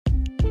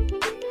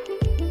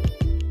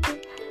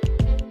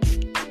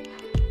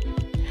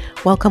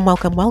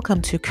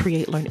Welcome to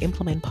Create, Learn,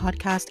 Implement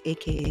podcast,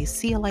 aka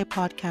CLI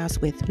podcast,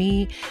 with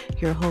me,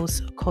 your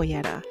host,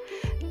 Koyeda.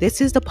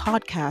 This is the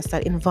podcast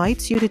that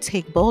invites you to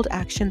take bold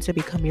action to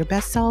become your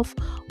best self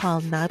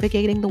while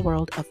navigating the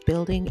world of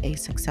building a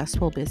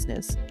successful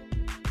business.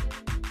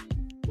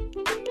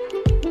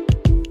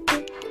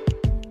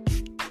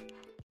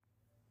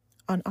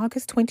 On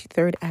August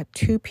 23rd at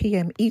 2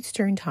 p.m.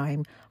 Eastern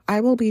Time, I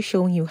will be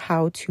showing you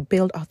how to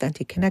build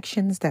authentic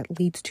connections that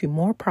leads to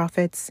more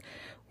profits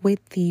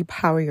with the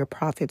Power Your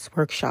Profits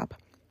workshop.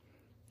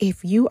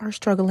 If you are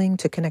struggling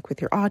to connect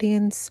with your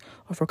audience,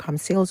 overcome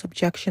sales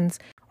objections,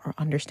 or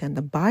understand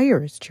the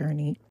buyer's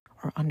journey,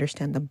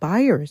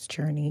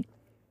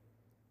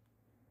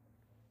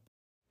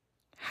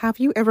 have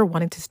you ever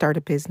wanted to start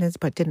a business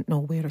but didn't know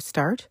where to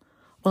start?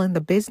 Well, in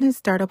the Business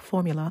Startup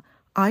Formula,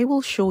 I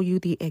will show you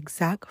the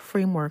exact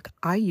framework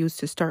I use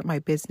to start my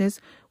business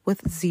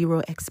with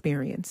zero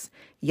experience.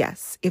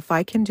 Yes, if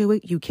I can do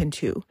it, you can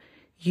too.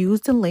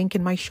 Use the link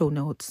in my show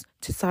notes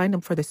to sign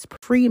up for this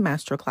free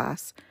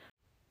masterclass.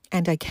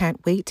 And I can't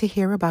wait to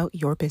hear about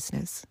your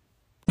business.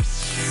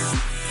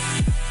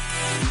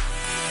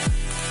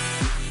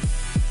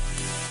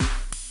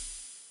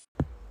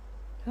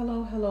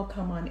 Hello,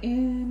 come on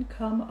in.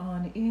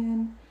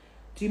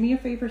 Do me a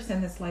favor,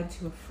 send this live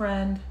to a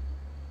friend.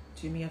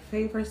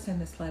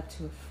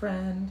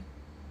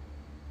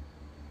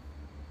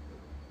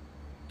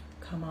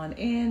 Come on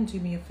in, do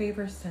me a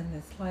favor, send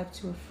this live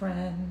to a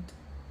friend.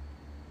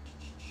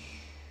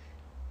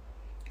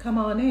 Come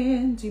on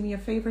in, do me a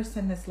favor,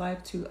 send this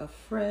live to a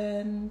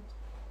friend.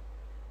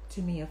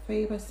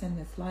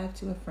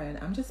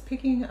 I'm just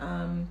picking,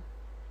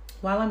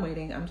 while I'm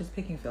waiting, I'm just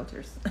picking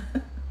filters.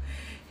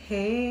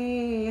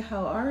 Hey,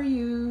 how are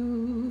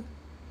you?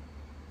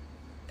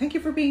 Thank you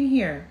for being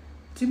here.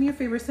 Do me a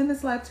favor, send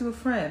this live to a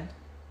friend.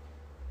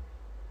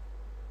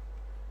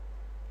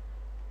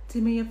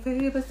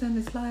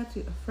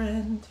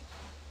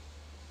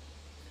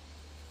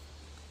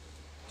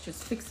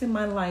 Just fixing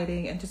my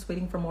lighting and just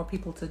waiting for more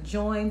people to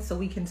join so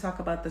we can talk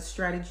about the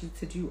strategy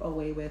to do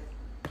away with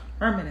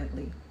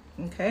permanently.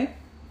 Okay?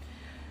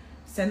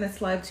 Send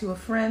this live to a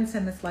friend.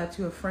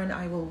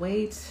 I will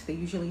wait. They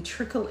usually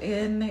trickle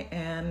in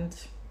and,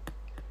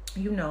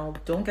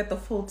 don't get the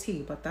full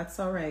tea, but that's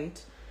all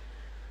right.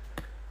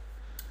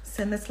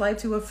 Send this live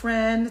to a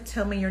friend.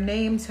 Tell me your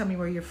name. Tell me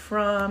where you're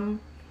from.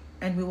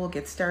 And we will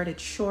get started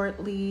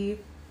shortly.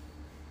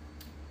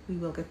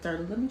 Let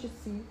me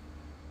just see.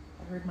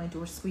 I heard my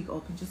door squeak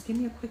open. Just give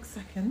me a quick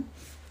second.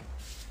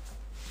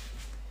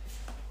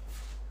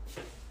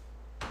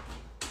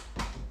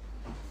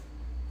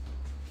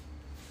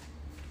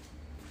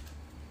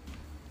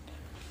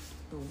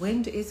 The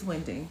wind is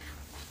winding.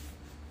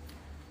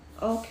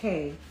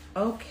 Okay.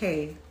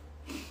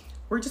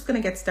 We're just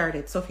going to get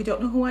started. So if you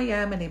don't know who I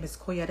am, my name is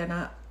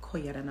Koyeda,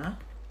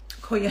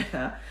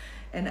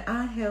 and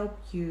I help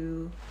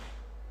you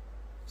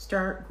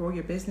start, grow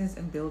your business,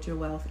 and build your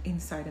wealth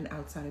inside and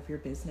outside of your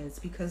business,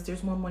 because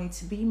there's more money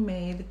to be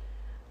made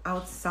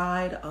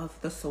outside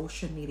of the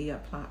social media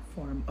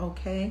platform,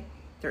 okay?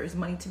 There is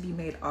money to be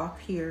made off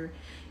here,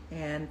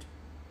 and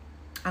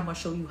I'm going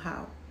to show you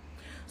how.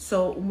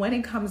 So when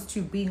it comes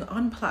to being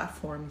on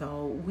platform,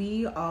 though,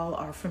 we all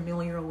are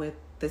familiar with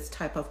this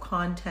type of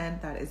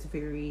content that is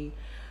very,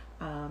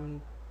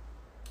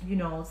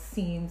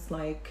 seems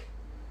like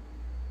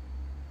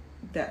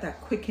that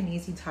quick and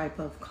easy type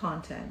of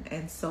content.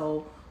 And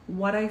so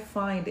what I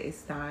find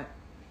is that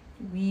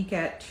you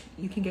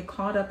can get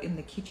caught up in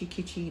the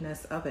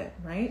kitschiness of it,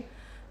 right?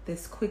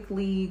 These quick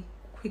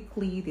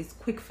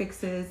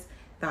fixes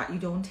that you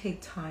don't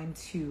take time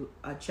to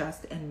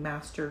adjust and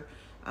master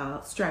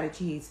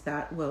strategies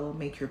that will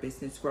make your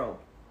business grow.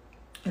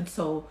 And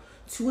so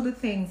two of the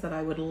things that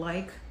I would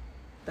like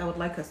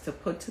us to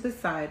put to the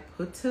side,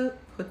 put to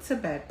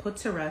bed, put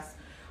to rest,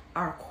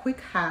 are quick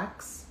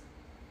hacks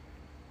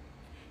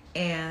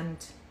and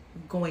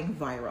going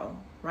viral,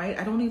 right?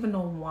 I don't even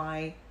know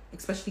why,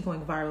 especially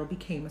going viral,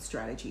 became a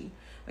strategy.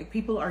 Like,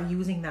 people are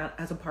using that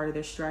as a part of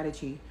their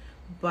strategy,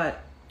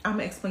 but I'm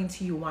gonna explain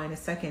to you why in a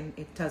second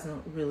it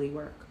doesn't really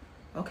work.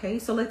 Okay,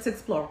 so let's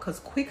explore, because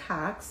quick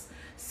hacks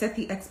set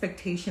the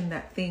expectation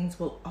that things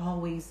will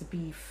always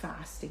be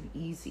fast and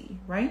easy,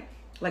 right?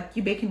 Like,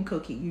 you baking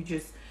cookie,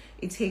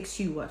 it takes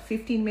you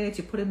 15 minutes,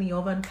 you put it in the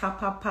oven,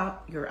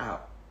 pop, you're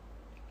out,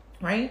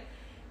 right?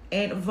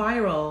 And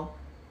viral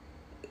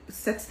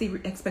sets the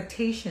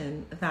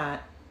expectation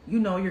that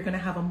you're gonna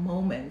have the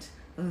moment,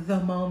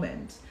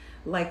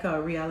 like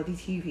a reality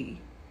TV,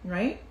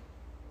 right?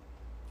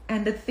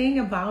 And the thing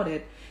about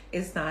it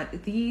is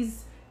that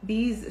these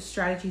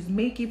strategies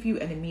may give you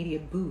an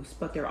immediate boost,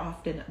 but they're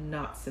often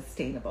not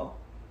sustainable,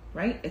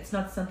 right? It's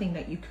not something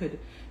that you could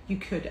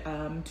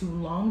do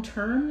long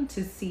term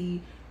to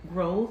see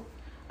growth,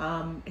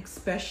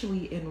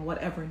 especially in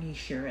whatever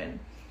niche you're in,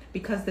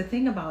 because the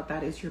thing about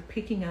that is you're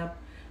picking up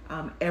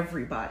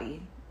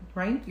everybody,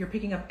 right? You're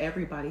picking up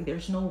everybody.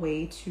 There's no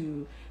way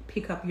to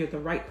pick up you're the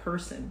right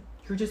person.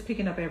 You're just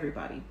picking up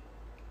everybody.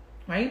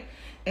 right?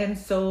 And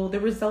so the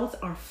results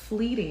are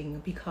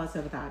fleeting because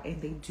of that,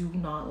 and they do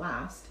not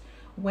last.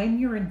 When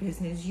you're in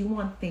business, you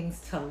want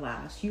things to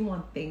last. You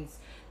want things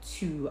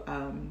to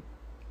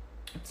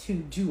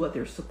do what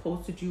they're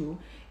supposed to do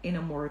in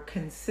a more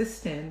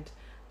consistent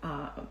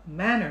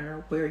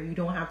manner, where you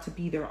don't have to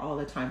be there all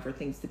the time for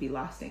things to be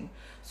lasting.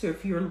 So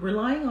if you're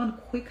relying on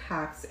quick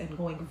hacks and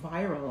going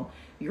viral,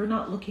 you're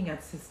not looking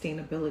at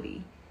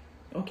sustainability.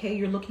 Okay,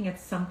 you're looking at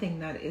something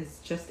that is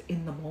just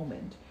in the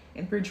moment,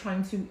 and we're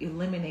trying to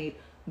eliminate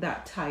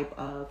that type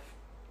of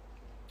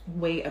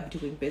way of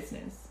doing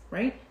business,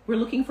 right? We're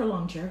looking for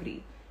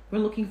longevity. We're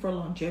looking for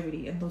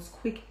longevity, and those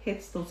quick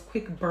hits, those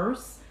quick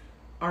bursts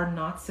are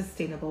not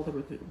sustainable.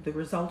 The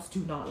results do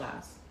not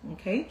last.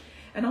 Okay.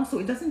 And also,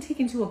 it doesn't take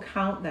into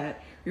account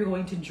that you're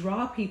going to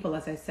draw people,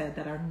 as I said,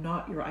 that are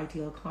not your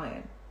ideal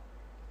client,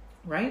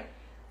 right?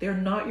 They're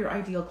not your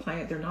ideal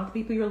client. They're not the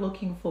people you're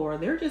looking for.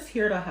 They're just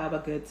here to have a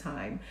good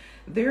time.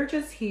 They're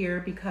just here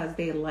because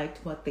they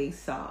liked what they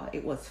saw.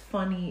 It was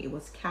funny. It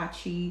was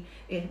catchy.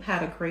 It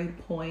had a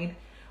great point,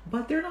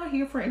 but they're not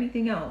here for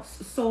anything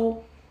else.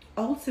 So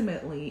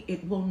ultimately,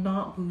 it will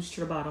not boost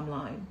your bottom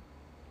line.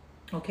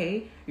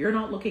 Okay? You're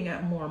not looking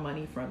at more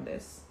money from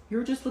this.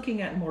 You're just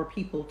looking at more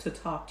people to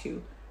talk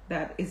to.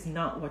 That is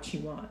not what you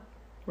want,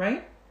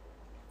 right?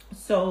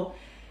 So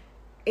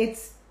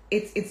it's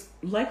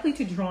likely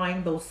to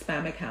drawing those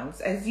spam accounts.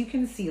 As you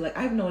can see, like,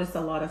 I've noticed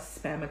a lot of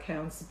spam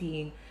accounts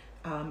being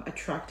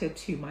attracted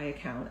to my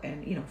account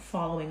and, you know,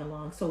 following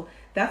along. So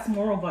that's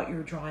more of what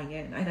you're drawing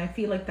in. And I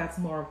feel like that's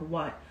more of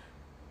what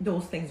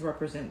those things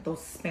represent, those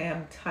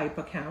spam type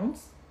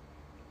accounts,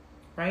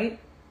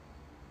 right?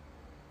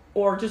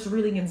 Or just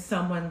reeling in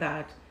someone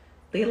that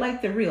they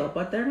like the real,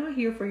 but they're not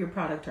here for your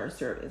product or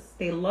service.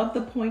 They love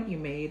the point you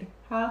made.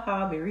 Ha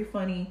ha, very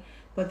funny,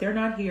 but they're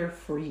not here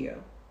for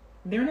you.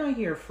 They're not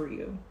here for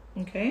you.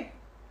 Okay.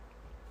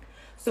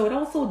 So it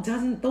also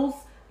doesn't, those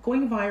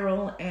going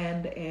viral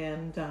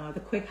and the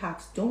quick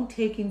hacks don't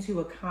take into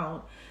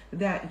account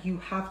that you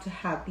have to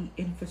have the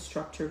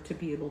infrastructure to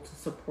be able to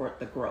support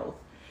the growth.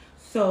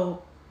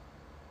 So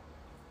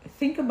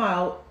think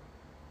about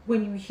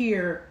when you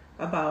hear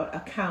about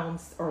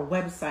accounts or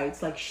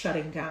websites like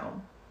shutting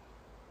down,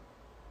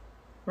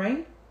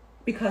 right?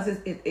 Because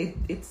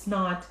it's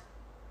not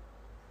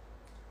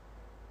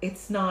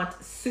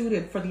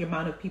suited for the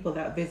amount of people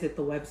that visit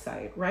the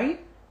website,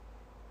 right?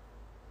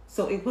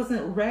 So it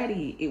wasn't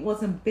ready. It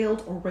wasn't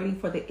built or ready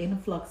for the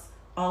influx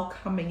all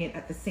coming in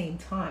at the same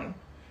time.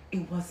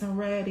 It wasn't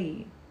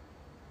ready,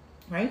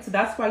 right? So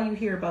that's why you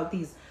hear about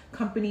these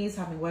companies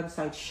having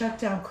websites shut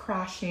down,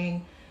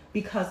 crashing,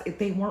 because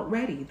they weren't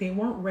ready. They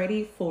weren't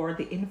ready for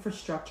the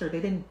infrastructure.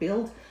 They didn't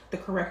build the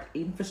correct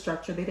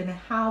infrastructure. They didn't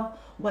have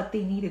what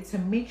they needed to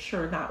make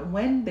sure that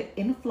when the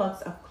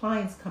influx of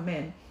clients come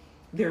in,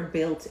 they're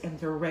built and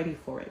they're ready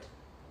for it,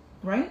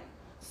 right?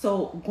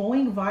 So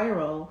going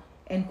viral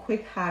and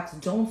quick hacks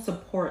don't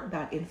support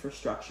that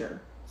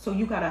infrastructure. So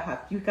you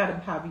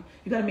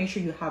gotta make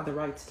sure you have the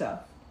right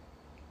stuff,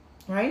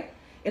 right?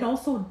 It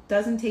also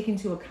doesn't take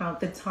into account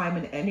the time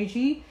and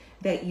energy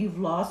that you've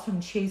lost from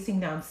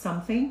chasing down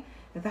something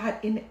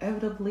that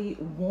inevitably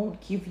won't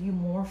give you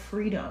more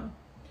freedom.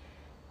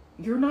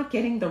 You're not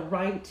getting the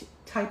right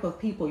type of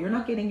people. You're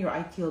not getting your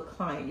ideal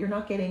client. You're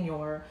not getting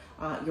your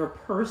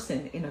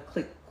person in a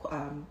click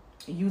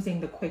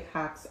using the quick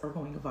hacks or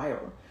going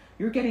viral.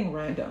 You're getting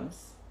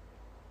randoms.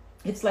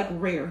 It's like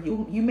rare.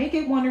 You may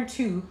get one or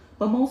two,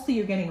 but mostly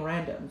you're getting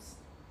randoms,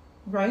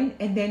 right?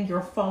 And then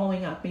you're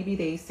following up. Maybe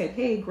they said,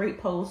 hey, great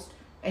post,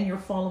 and you're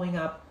following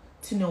up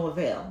to no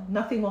avail.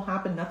 Nothing will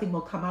happen. Nothing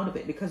will come out of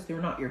it because they're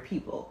not your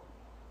people,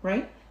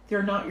 right?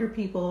 They're not your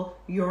people.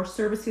 Your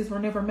services were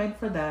never meant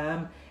for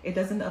them. It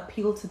doesn't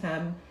appeal to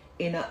them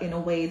in a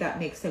way that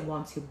makes them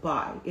want to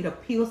buy. It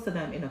appeals to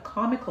them in a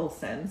comical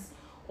sense,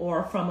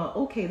 or from a,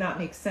 okay, that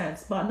makes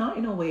sense, but not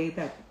in a way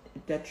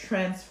that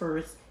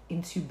transfers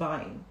into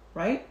buying,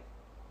 right?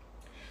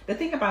 The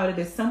thing about it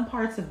is some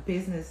parts of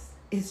business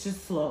is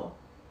just slow.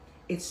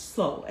 It's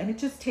slow and it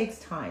just takes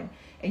time,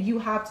 and you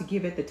have to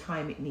give it the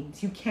time it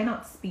needs. You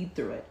cannot speed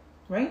through it,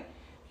 right?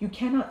 You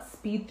cannot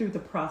speed through the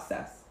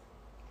process.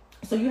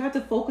 So you have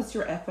to focus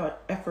your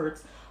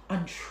efforts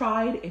on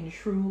tried and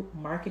true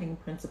marketing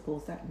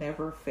principles that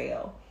never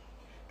fail.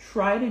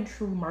 Tried and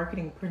true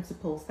marketing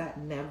principles that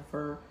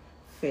never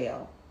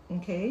fail,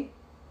 okay?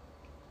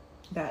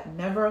 That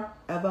never,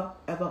 ever,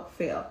 ever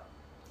fail.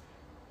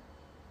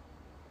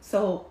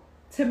 So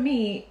to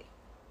me,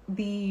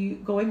 the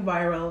going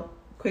viral,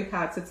 quick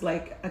hacks, it's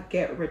like a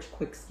get rich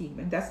quick scheme,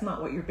 and that's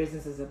not what your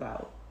business is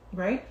about,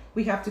 right?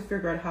 We have to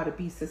figure out how to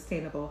be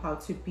sustainable, how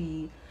to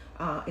be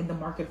in the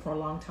market for a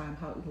long time,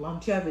 how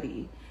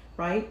longevity,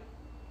 right?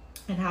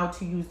 And how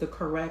to use the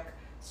correct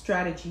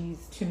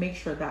strategies to make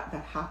sure that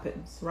that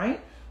happens, right?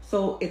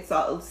 So it's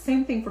the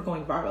same thing for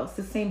going viral. It's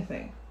the same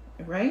thing,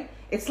 right?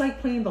 It's like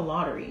playing the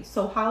lottery.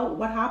 So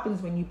what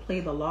happens when you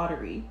play the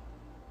lottery,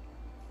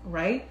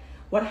 right?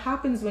 What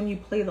happens when you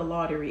play the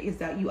lottery is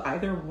that you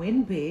either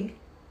win big,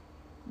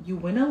 you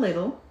win a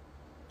little,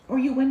 or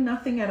you win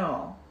nothing at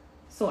all.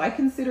 So I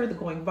consider the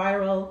going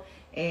viral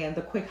and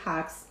the quick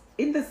hacks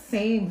in the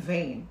same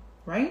vein,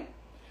 right?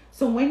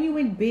 So when you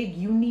win big,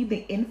 you need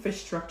the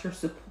infrastructure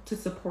to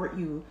support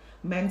you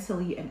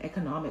mentally and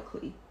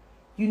economically.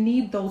 You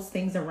need those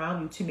things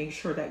around you to make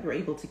sure that you're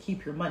able to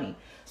keep your money.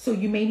 So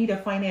you may need a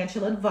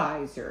financial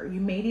advisor,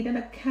 you may need an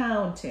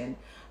accountant,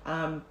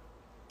 or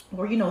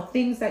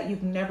things that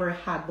you've never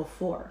had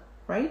before,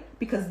 right?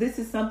 Because this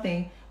is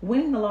something,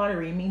 winning the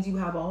lottery means you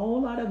have a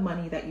whole lot of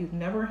money that you've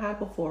never had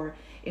before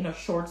in a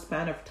short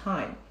span of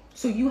time.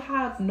 So you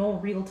have no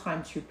real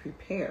time to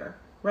prepare,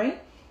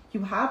 right?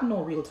 You have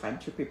no real time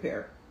to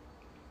prepare.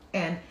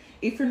 And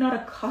if you're not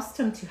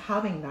accustomed to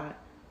having that,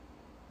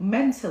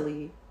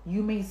 mentally,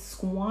 you may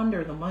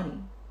squander the money,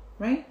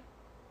 right?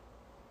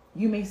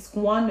 You may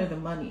squander the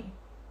money.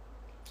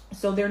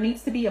 So there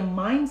needs to be a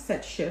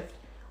mindset shift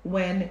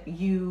when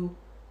you,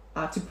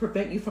 to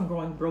prevent you from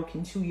going broke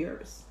in 2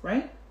 years,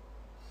 right?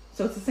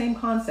 So it's the same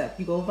concept.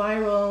 You go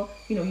viral,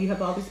 you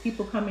have all these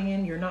people coming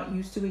in, you're not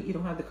used to it, you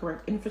don't have the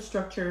correct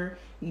infrastructure,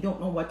 you don't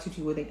know what to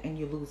do with it, and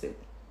you lose it.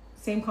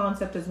 Same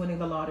concept as winning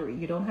the lottery.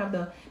 You don't have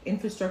the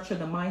infrastructure,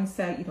 the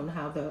mindset, you don't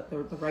have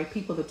the right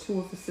people, the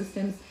tools, the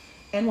systems.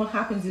 And what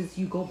happens is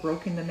you go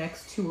broke in the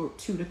next 2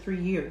 to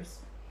 3 years.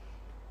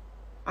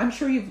 I'm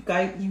sure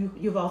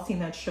you've all seen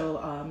that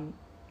show.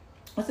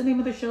 What's the name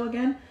of the show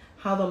again?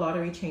 How the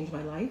Lottery Changed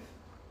My Life.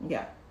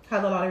 Yeah, How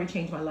the Lottery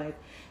Changed My Life.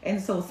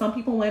 And so some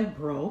people went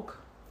broke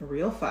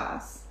real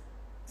fast.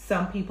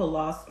 Some people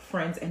lost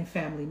friends and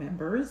family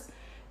members.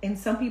 And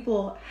some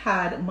people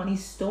had money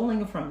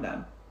stolen from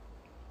them.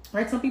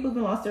 Right? Some people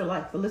even lost their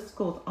life. The list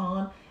goes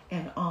on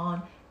and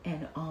on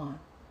and on.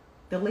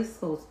 The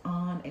list goes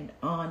on and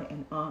on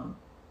and on.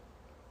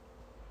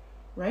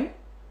 Right?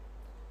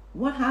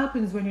 What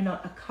happens when you're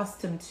not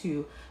accustomed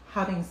to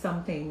having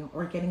something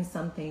or getting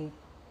something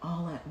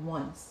all at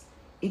once?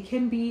 It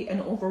can be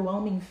an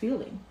overwhelming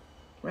feeling,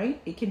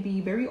 right? It can be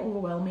very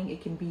overwhelming.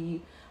 It can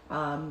be,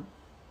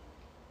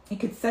 it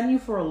could send you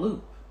for a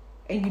loop.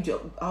 And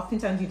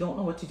oftentimes you don't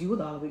know what to do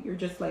with all of it. You're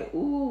just like,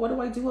 ooh, what do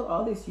I do with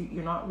all this?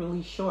 You're not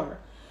really sure.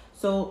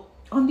 So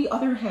on the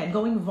other hand,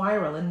 going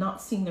viral and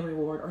not seeing the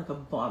reward or the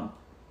bump,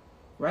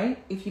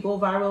 right? If you go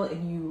viral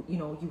and you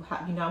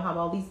now have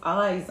all these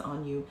eyes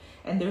on you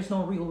and there's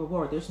no real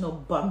reward, there's no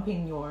bump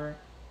in your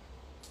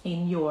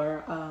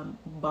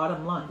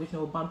bottom line, there's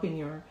no bump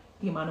in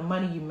the amount of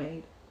money you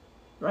made,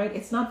 right?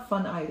 It's not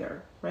fun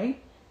either,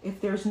 right?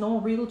 If there's no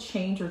real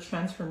change or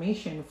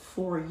transformation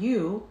for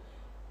you,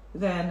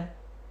 then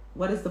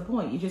what is the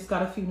point? You just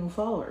got a few new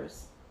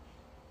followers.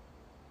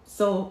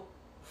 So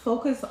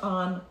focus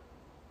on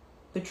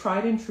the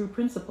tried and true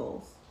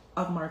principles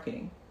of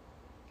marketing,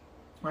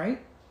 right?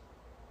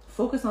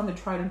 Focus on the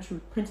tried and true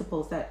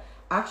principles that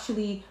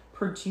actually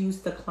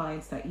produce the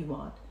clients that you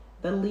want.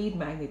 The lead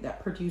magnet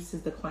that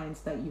produces the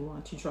clients that you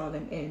want to draw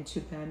them in to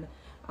then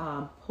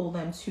pull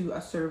them to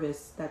a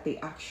service that they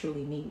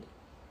actually need.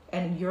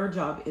 And your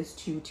job is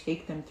to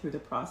take them through the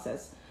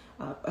process,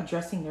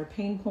 addressing their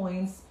pain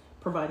points,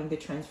 providing the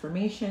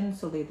transformation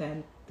so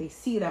they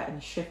see that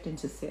and shift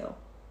into sale.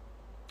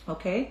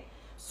 Okay?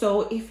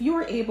 So if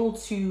you're able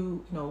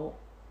to,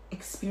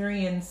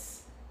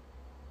 experience,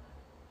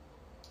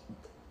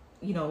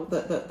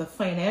 the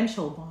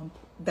financial bump,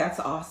 that's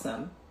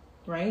awesome,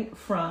 right?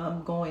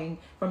 From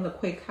the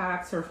quick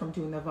hacks or from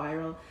doing the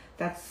viral,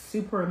 that's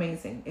super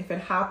amazing. If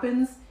it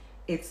happens,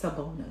 it's a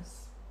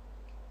bonus.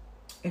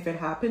 If it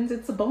happens,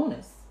 it's a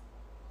bonus.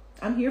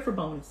 I'm here for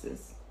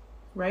bonuses,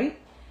 right?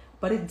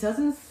 But it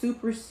doesn't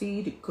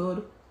supersede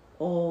good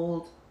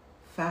old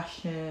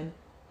fashioned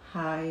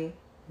high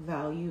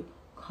value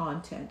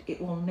content. It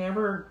will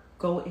never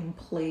go in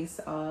place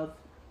of,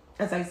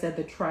 as I said,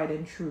 the tried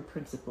and true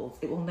principles.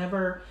 It will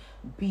never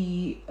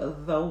be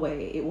the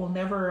way. It will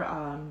never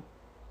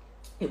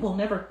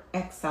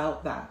X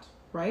out that,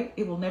 right?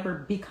 It will never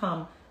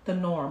become the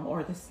norm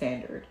or the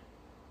standard.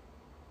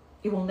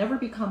 It will never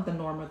become the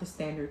norm or the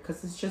standard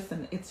because it's just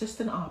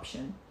an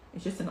option.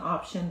 It's just an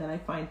option that I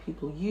find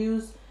people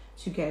use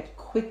to get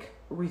quick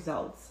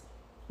results.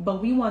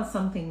 But we want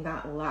something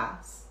that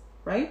lasts,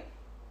 right?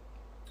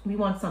 We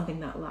want something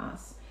that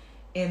lasts.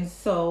 And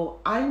so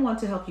I want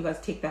to help you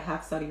guys take the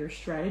hacks out of your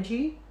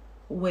strategy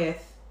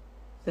with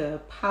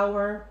the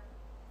Power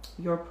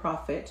Your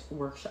Profit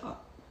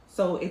workshop.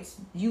 So it's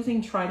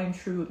using tried and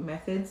true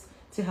methods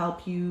to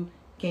help you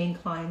gain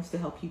clients, to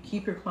help you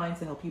keep your clients,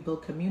 to help you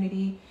build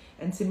community,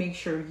 and to make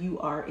sure you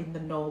are in the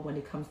know when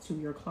it comes to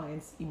your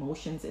clients'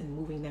 emotions and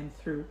moving them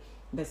through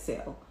the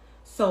sale.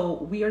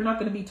 So we are not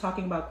going to be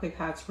talking about quick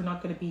hacks. We're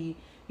not going to be,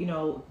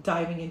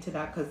 diving into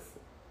that because,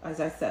 as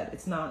I said,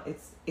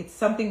 it's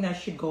something that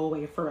should go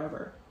away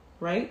forever,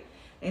 right?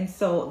 And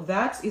so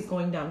that is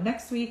going down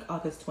next week,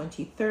 August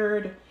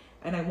 23rd.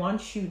 And I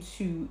want you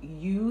to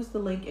use the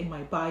link in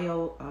my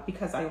bio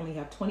because I only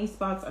have 20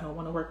 spots. I don't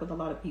want to work with a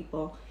lot of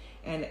people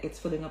and it's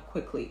filling up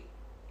quickly.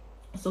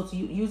 So to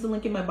use the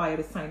link in my bio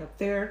to sign up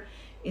there.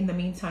 In the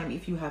meantime,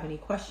 if you have any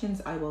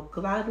questions, I will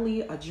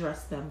gladly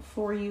address them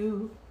for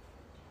you.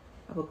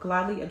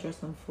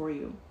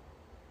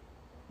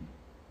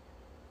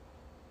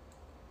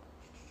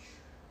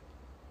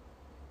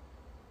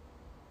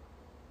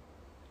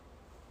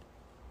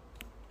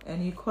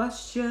 Any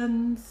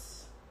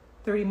questions?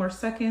 30 more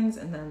seconds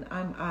and then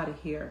I'm out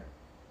of here.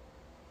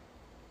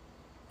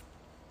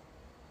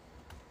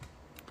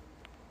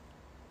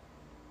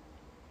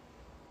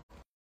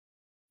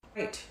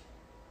 Right.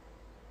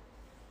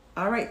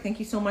 All right. Thank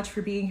you so much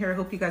for being here. I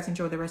hope you guys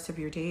enjoy the rest of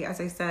your day.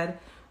 As I said,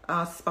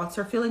 spots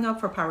are filling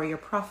up for Power Your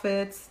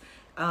Profits.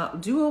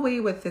 Do away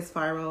with this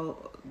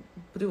viral.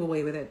 Do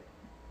away with it.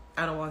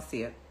 I don't want to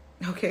see it.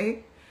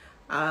 Okay.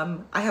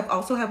 I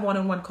also have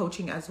one-on-one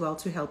coaching as well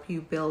to help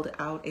you build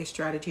out a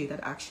strategy that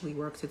actually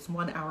works. It's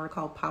 1 hour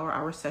called Power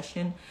Hour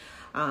Session.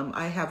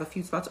 I have a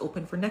few spots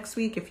open for next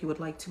week. If you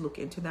would like to look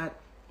into that,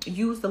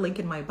 use the link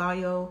in my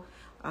bio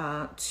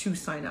to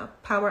sign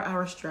up. Power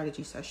Hour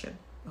Strategy Session.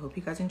 I hope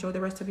you guys enjoy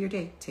the rest of your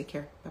day. Take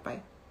care.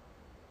 Bye-bye.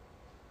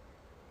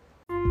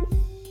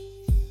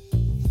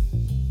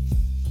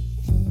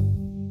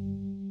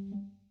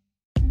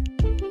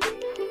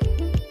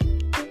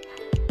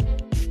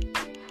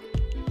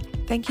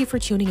 Thank you for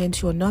tuning in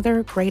to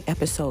another great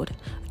episode.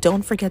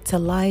 Don't forget to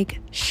like,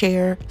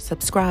 share,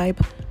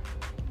 subscribe,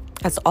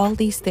 as all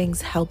these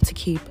things help to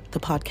keep the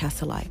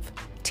podcast alive.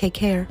 Take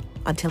care.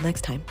 Until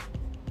next time.